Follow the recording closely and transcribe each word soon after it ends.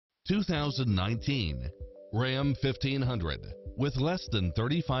2019 Ram 1500 with less than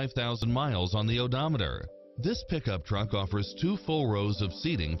 35,000 miles on the odometer. This pickup truck offers 2 full rows of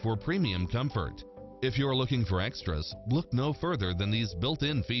seating for premium comfort. If you're looking for extras, look no further than these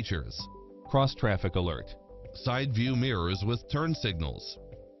built-in features: cross traffic alert, side view mirrors with turn signals,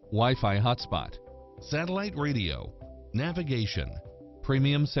 Wi-Fi hotspot, satellite radio, navigation,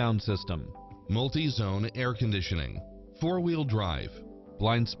 premium sound system, multi-zone air conditioning, 4-wheel drive,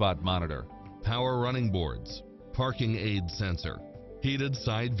 blind spot monitor, power running boards, parking aid sensor, heated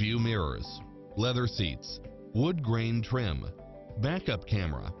side view mirrors, leather seats, wood grain trim, backup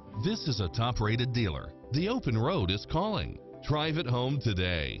camera. This is a top-rated dealer. The open road is calling. Drive it home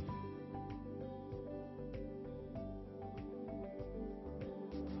today.